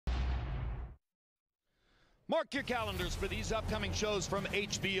Mark your calendars for these upcoming shows from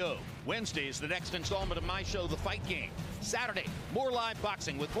HBO. Wednesday is the next installment of my show, The Fight Game. Saturday, more live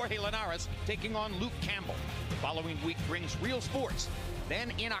boxing with Jorge Linares taking on Luke Campbell. The following week brings real sports.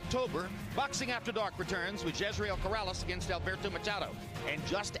 Then in October, Boxing After Dark returns with Jezreel Corrales against Alberto Machado. And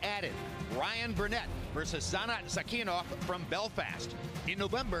just added, Ryan Burnett versus Zanat Zakhinov from Belfast. In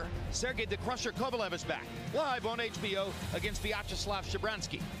November, Sergey the Crusher Kovalev is back, live on HBO against Vyacheslav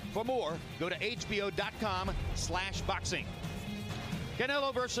Shabransky. For more, go to hbo.com/boxing.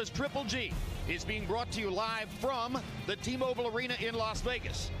 Canelo versus Triple G is being brought to you live from the T-Mobile Arena in Las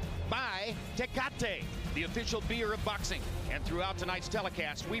Vegas by Tecate, the official beer of boxing. And throughout tonight's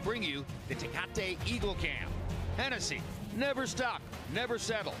telecast, we bring you the Tecate Eagle Cam. Hennessy, never stop, never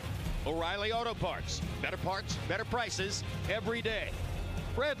settle. O'Reilly Auto Parts, better prices every day.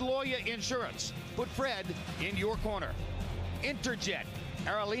 Fred Loya Insurance, put Fred in your corner. Interjet,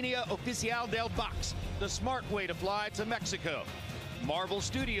 Aerolínea Oficial del Box, the smart way to fly to Mexico. Marvel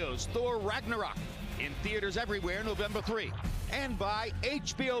Studios, Thor Ragnarok, in theaters everywhere November 3. And by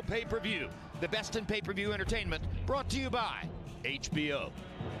HBO Pay-Per-View, the best in pay-per-view entertainment, brought to you by HBO.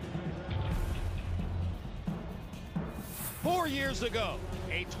 4 years ago,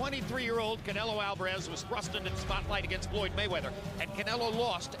 a 23-year-old Canelo Alvarez was thrust into the spotlight against Floyd Mayweather, and Canelo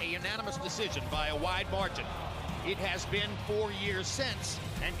lost a unanimous decision by a wide margin. It has been 4 years since,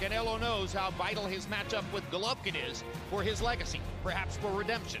 and Canelo knows how vital his matchup with Golovkin is for his legacy, perhaps for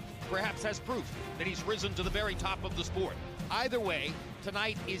redemption, perhaps as proof that he's risen to the very top of the sport. Either way,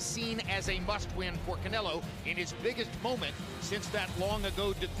 tonight is seen as a must-win for Canelo in his biggest moment since that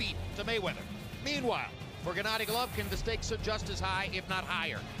long-ago defeat to Mayweather. Meanwhile, for Gennady Golovkin, the stakes are just as high, if not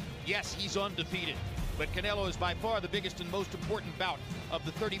higher. Yes, he's undefeated, but Canelo is by far the biggest and most important bout of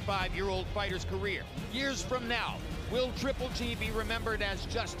the 35-year-old fighter's career. Years from now, will Triple G be remembered as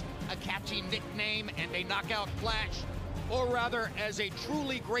just a catchy nickname and a knockout flash, or rather as a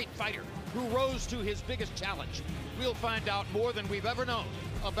truly great fighter who rose to his biggest challenge? We'll find out more than we've ever known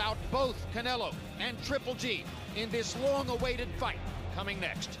about both Canelo and Triple G in this long-awaited fight coming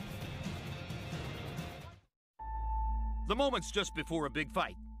next. The moments just before a big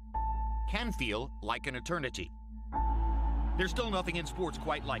fight can feel like an eternity. There's still nothing in sports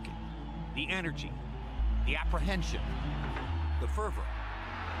quite like it. The energy, the apprehension, the fervor.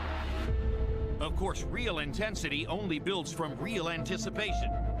 Of course, real intensity only builds from real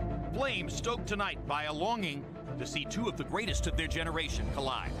anticipation. Flames stoked tonight by a longing to see two of the greatest of their generation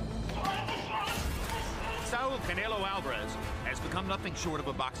collide. Saul Canelo Alvarez has become nothing short of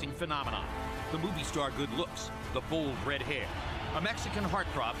a boxing phenomenon. The movie star good looks, the bold red hair. A Mexican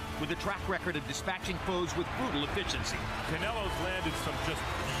heartthrob with a track record of dispatching foes with brutal efficiency. Canelo's landed some just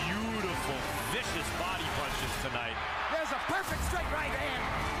beautiful, vicious body punches tonight. There's a perfect straight right hand.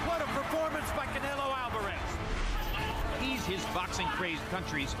 What a performance by Canelo Alvarez. He's his boxing-crazed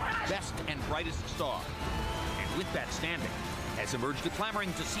country's best and brightest star. And with that standing, has emerged a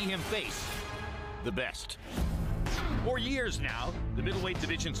clamoring to see him face the best. For years now, the middleweight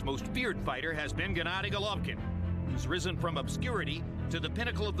division's most feared fighter has been Gennady Golovkin, who's risen from obscurity to the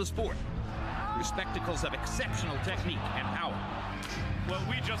pinnacle of the sport, through spectacles of exceptional technique and power. What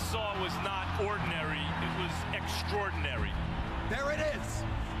we just saw was not ordinary, it was extraordinary. There it is,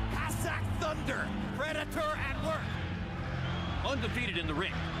 Cossack Thunder, Predator at work. Undefeated in the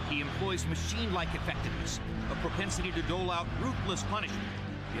ring, he employs machine-like effectiveness, a propensity to dole out ruthless punishment,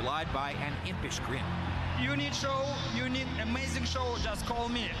 belied by an impish grin. You need show, you need amazing show, just call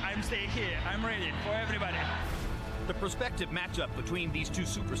me. I'm staying here, I'm ready for everybody. The prospective matchup between these two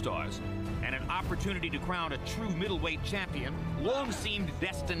superstars and an opportunity to crown a true middleweight champion long seemed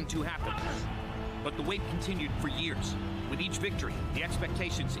destined to happen. But the wait continued for years. With each victory, the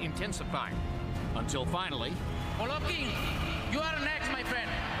expectations intensified. Until finally... Golovkin, you are next, my friend.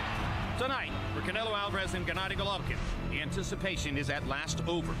 Tonight, for Canelo Alvarez and Gennady Golovkin, the anticipation is at last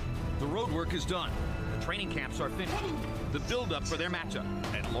over. The road work is done. The training camps are finished. The build-up for their matchup,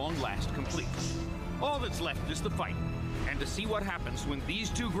 at long last, complete. All that's left is the fight, and to see what happens when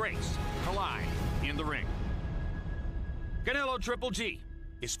these two greats collide in the ring. Canelo Triple G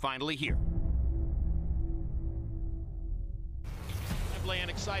is finally here. An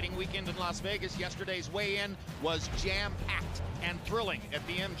exciting weekend in Las Vegas. Yesterday's weigh-in was jam-packed and thrilling at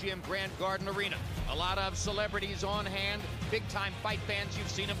the MGM Grand Garden Arena. A lot of celebrities on hand, big-time fight fans, you've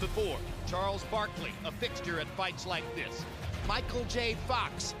seen them before. Charles Barkley, a fixture at fights like this. Michael J.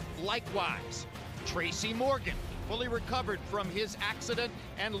 Fox, likewise. Tracy Morgan, fully recovered from his accident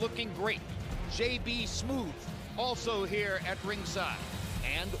and looking great. J.B. Smooth, also here at ringside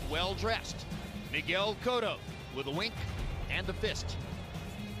and well-dressed. Miguel Cotto with a wink and a fist.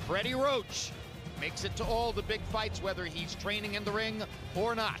 Freddie Roach, makes it to all the big fights, whether he's training in the ring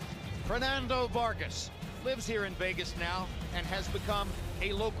or not. Fernando Vargas lives here in Vegas now and has become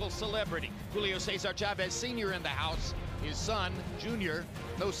a local celebrity. Julio Cesar Chavez Sr. in the house. His son, Junior,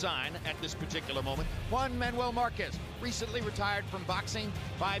 no sign at this particular moment. Juan Manuel Marquez, recently retired from boxing,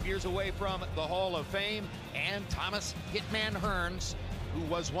 5 years away from the Hall of Fame. And Thomas Hitman Hearns, who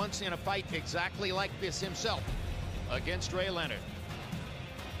was once in a fight exactly like this himself against Ray Leonard.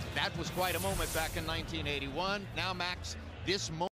 That was quite a moment back in 1981. Now, Max, this moment